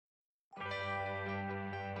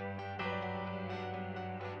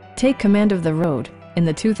Take command of the road in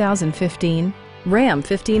the 2015 Ram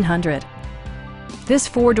 1500. This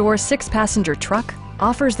four-door, six-passenger truck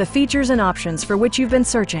offers the features and options for which you've been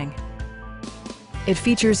searching. It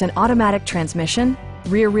features an automatic transmission,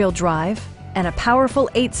 rear-wheel drive, and a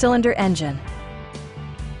powerful 8-cylinder engine.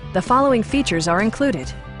 The following features are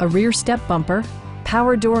included: a rear step bumper,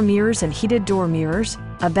 power door mirrors and heated door mirrors,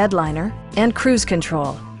 a bedliner, and cruise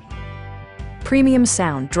control. Premium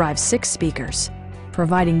sound drives 6 speakers,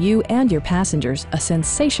 providing you and your passengers a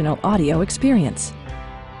sensational audio experience.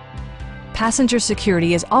 Passenger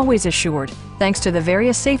security is always assured thanks to the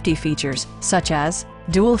various safety features such as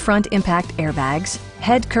dual front impact airbags,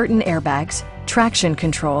 head curtain airbags, traction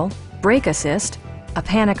control, brake assist, a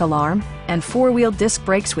panic alarm, and 4-wheel disc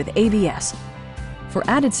brakes with ABS. For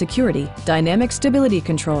added security, dynamic stability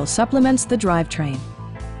control supplements the drivetrain.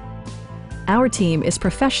 Our team is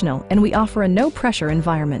professional and we offer a no-pressure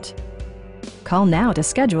environment. Call now to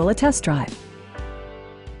schedule a test drive.